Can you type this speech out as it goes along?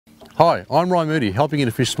Hi, I'm Moody, helping you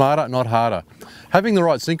to fish smarter, not harder. Having the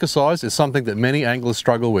right sinker size is something that many anglers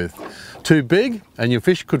struggle with. Too big and your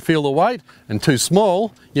fish could feel the weight, and too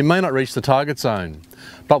small, you may not reach the target zone.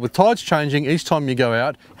 But with tides changing each time you go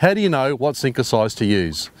out, how do you know what sinker size to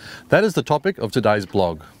use? That is the topic of today's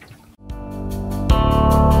blog.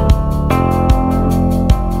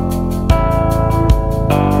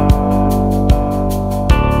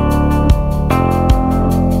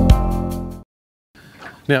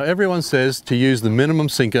 Now everyone says to use the minimum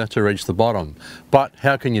sinker to reach the bottom, but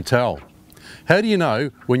how can you tell? How do you know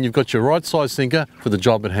when you've got your right size sinker for the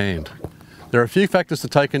job at hand? There are a few factors to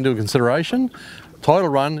take into consideration. Tidal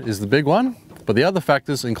run is the big one, but the other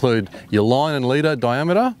factors include your line and leader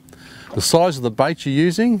diameter, the size of the bait you're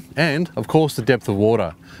using, and of course the depth of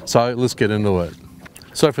water. So let's get into it.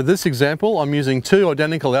 So for this example, I'm using two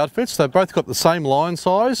identical outfits. They've both got the same line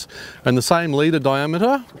size and the same leader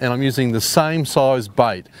diameter, and I'm using the same size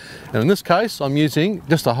bait. And in this case, I'm using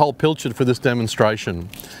just a whole pilchard for this demonstration.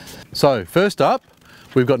 So first up,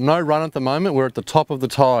 we've got no run at the moment. We're at the top of the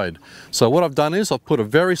tide. So what I've done is I've put a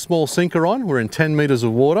very small sinker on. We're in 10 meters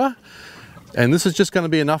of water. And this is just going to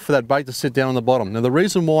be enough for that bait to sit down on the bottom. Now the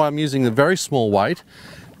reason why I'm using the very small weight,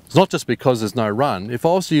 it's not just because there's no run. If I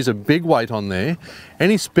was to use a big weight on there,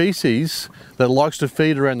 any species that likes to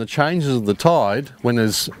feed around the changes of the tide when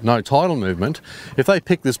there's no tidal movement, if they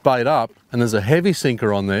pick this bait up and there's a heavy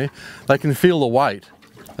sinker on there, they can feel the weight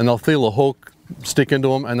and they'll feel a hook stick into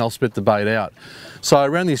them and they'll spit the bait out. So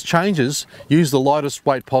around these changes, use the lightest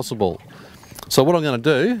weight possible. So what I'm going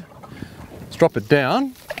to do is drop it down.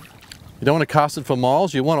 You don't want to cast it for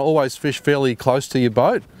miles. You want to always fish fairly close to your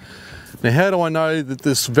boat. Now how do I know that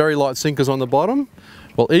this very light sinker's on the bottom?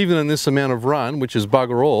 Well, even in this amount of run, which is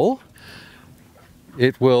bugger all,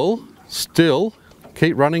 it will still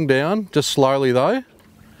keep running down, just slowly though.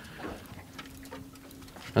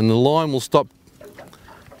 And the line will stop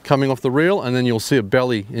coming off the reel, and then you'll see a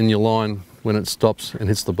belly in your line when it stops and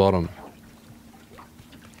hits the bottom.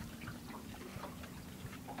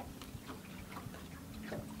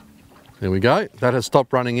 There we go, that has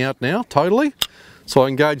stopped running out now, totally. So I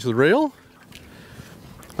engage the reel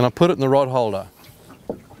and I put it in the rod holder.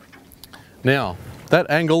 Now, that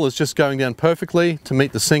angle is just going down perfectly to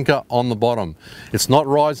meet the sinker on the bottom. It's not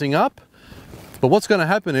rising up, but what's going to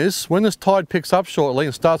happen is when this tide picks up shortly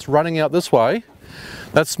and starts running out this way,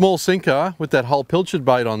 that small sinker with that whole pilchard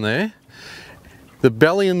bait on there, the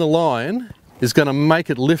belly in the line is going to make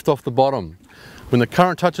it lift off the bottom. When the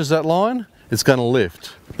current touches that line, it's going to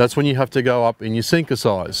lift. That's when you have to go up in your sinker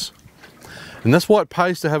size. And that's why it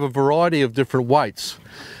pays to have a variety of different weights.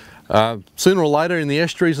 Sooner or later in the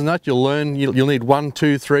estuaries and that, you'll learn you'll need 1,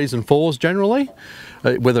 2, 3s and 4s generally,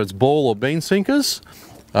 whether it's ball or bean sinkers.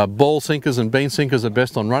 Ball sinkers and bean sinkers are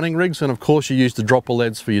best on running rigs, and of course you use the dropper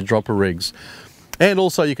leads for your dropper rigs. And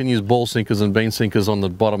also you can use ball sinkers and bean sinkers on the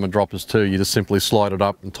bottom of droppers too. You just simply slide it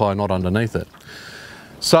up and tie a knot underneath it.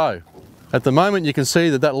 So at the moment you can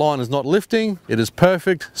see that that line is not lifting. It is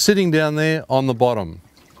perfect, sitting down there on the bottom.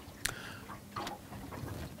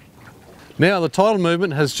 Now the tidal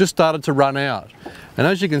movement has just started to run out, and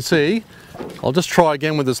as you can see, I'll just try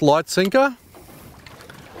again with this light sinker.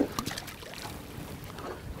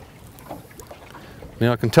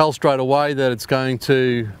 Now I can tell straight away that it's going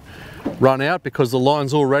to run out because the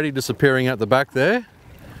line's already disappearing out the back there.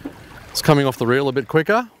 It's coming off the reel a bit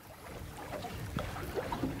quicker.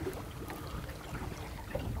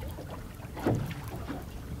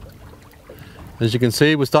 As you can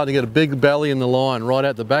see, we're starting to get a big belly in the line right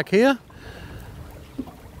out the back here.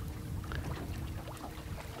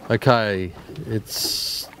 Okay,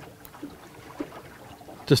 it's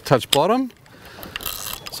just touched bottom.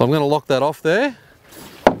 So I'm going to lock that off there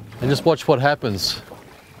and just watch what happens.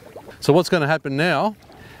 So what's going to happen now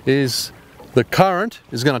is the current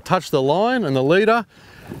is going to touch the line and the leader,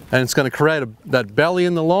 and it's going to create that belly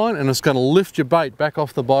in the line, and it's going to lift your bait back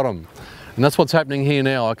off the bottom. And that's what's happening here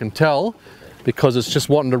now. I can tell because it's just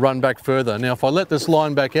wanting to run back further. Now if I let this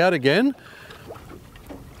line back out again,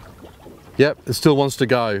 yep, it still wants to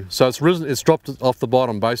go. So it's risen, it's dropped off the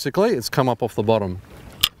bottom basically. It's come up off the bottom.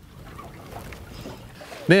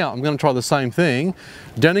 Now I'm going to try the same thing.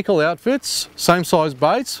 Identical outfits, same size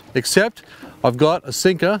baits, except I've got a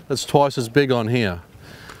sinker that's twice as big on here.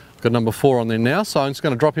 Got number 4 on there now, so I'm just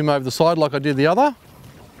going to drop him over the side like I did the other.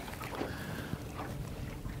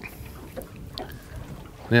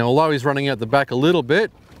 Now although he's running out the back a little bit,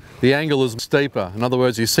 the angle is steeper. In other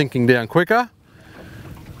words, he's sinking down quicker,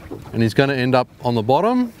 and he's going to end up on the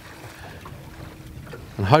bottom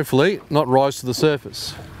and hopefully not rise to the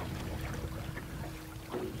surface.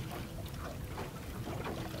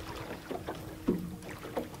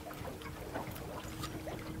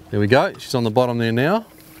 There we go, she's on the bottom there now.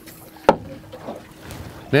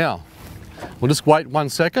 Now, we'll just wait 1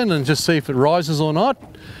 second and just see if it rises or not.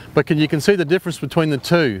 But you can see the difference between the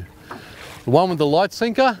two. The one with the light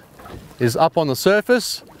sinker is up on the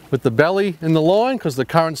surface with the belly in the line because the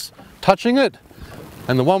current's touching it.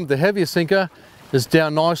 And the one with the heavier sinker is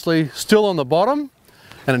down nicely, still on the bottom,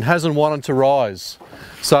 and it hasn't wanted to rise.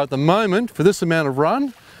 So at the moment, for this amount of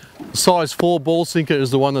run, size 4 ball sinker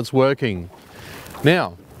is the one that's working.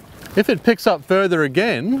 Now, if it picks up further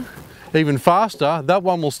again, even faster, that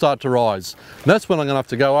one will start to rise. And that's when I'm going to have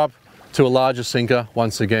to go up to a larger sinker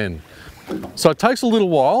once again. So it takes a little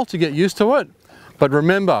while to get used to it, but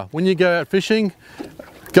remember, when you go out fishing,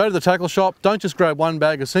 go to the tackle shop, don't just grab one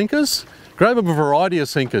bag of sinkers, grab a variety of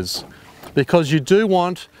sinkers, because you do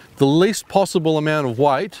want the least possible amount of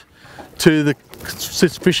weight to the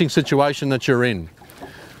fishing situation that you're in.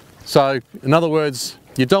 So in other words,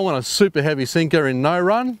 you don't want a super heavy sinker in no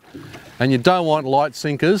run, and you don't want light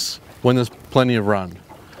sinkers when there's plenty of run.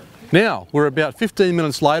 Now, we're about 15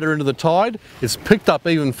 minutes later into the tide, it's picked up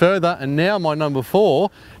even further, and now my number 4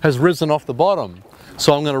 has risen off the bottom.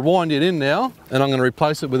 So I'm going to wind it in now, and I'm going to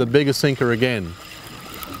replace it with a bigger sinker again.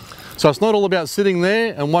 So it's not all about sitting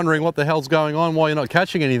there and wondering what the hell's going on, why you're not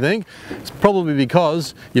catching anything. It's probably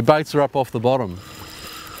because your baits are up off the bottom.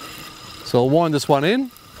 So I'll wind this one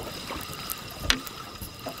in.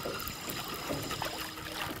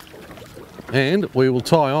 And we will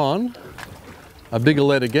tie on a bigger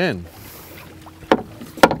lead again.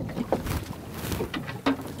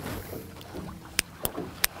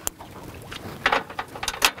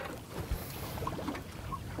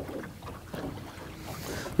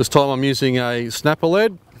 This time I'm using a snapper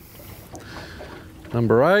lead,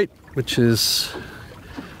 number 8, which is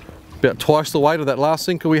about twice the weight of that last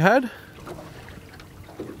sinker we had.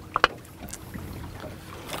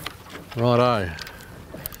 Righto.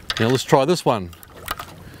 Now let's try this one.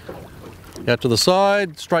 Out to the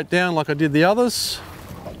side, straight down like I did the others.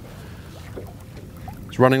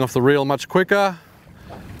 It's running off the reel much quicker.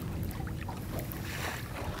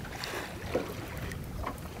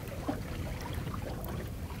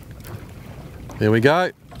 There we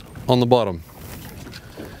go, on the bottom.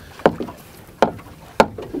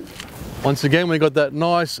 Once again, we got that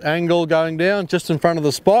nice angle going down just in front of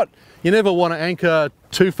the spot. You never want to anchor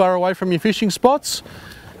too far away from your fishing spots.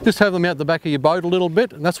 Just have them out the back of your boat a little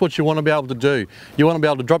bit, and that's what you want to be able to do. You want to be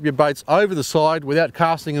able to drop your baits over the side without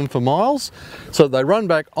casting them for miles, so that they run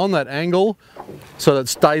back on that angle, so that it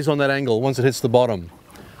stays on that angle once it hits the bottom.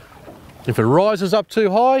 If it rises up too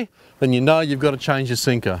high, then you know you've got to change your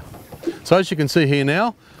sinker. So as you can see here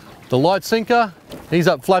now, the light sinker, he's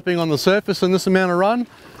up flapping on the surface in this amount of run,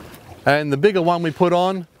 and the bigger one we put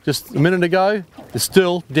on just a minute ago is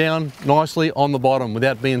still down nicely on the bottom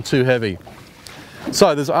without being too heavy.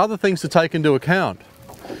 So there's other things to take into account.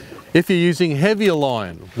 If you're using heavier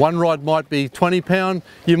line, one rod might be 20 pound,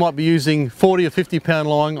 you might be using 40 or 50 pound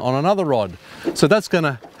line on another rod. So that's going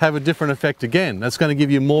to have a different effect again. That's going to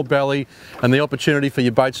give you more belly and the opportunity for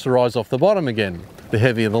your baits to rise off the bottom again, the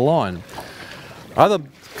heavier the line. Other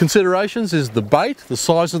considerations is the bait, the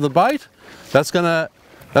size of the bait. That's going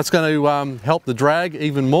to help the drag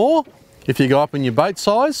even more if you go up in your bait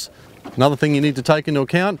size. Another thing you need to take into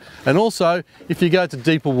account. And also, if you go to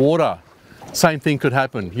deeper water, same thing could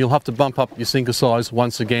happen. You'll have to bump up your sinker size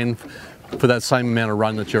once again for that same amount of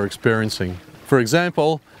run that you're experiencing. For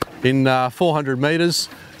example, in 400 meters,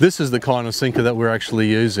 this is the kind of sinker that we're actually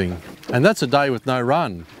using. And that's a day with no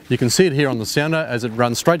run. You can see it here on the sounder as it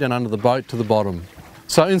runs straight down under the boat to the bottom.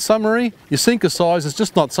 So in summary, your sinker size is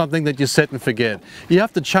just not something that you set and forget. You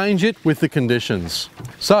have to change it with the conditions.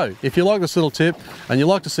 So if you like this little tip and you'd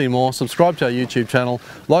like to see more, subscribe to our YouTube channel,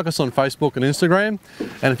 like us on Facebook and Instagram,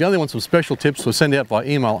 and if you only want some special tips we'll send out by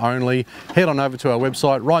email only, head on over to our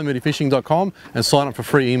website ryanmoodyfishing.com and sign up for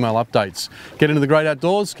free email updates. Get into the great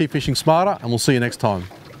outdoors, keep fishing smarter, and we'll see you next time.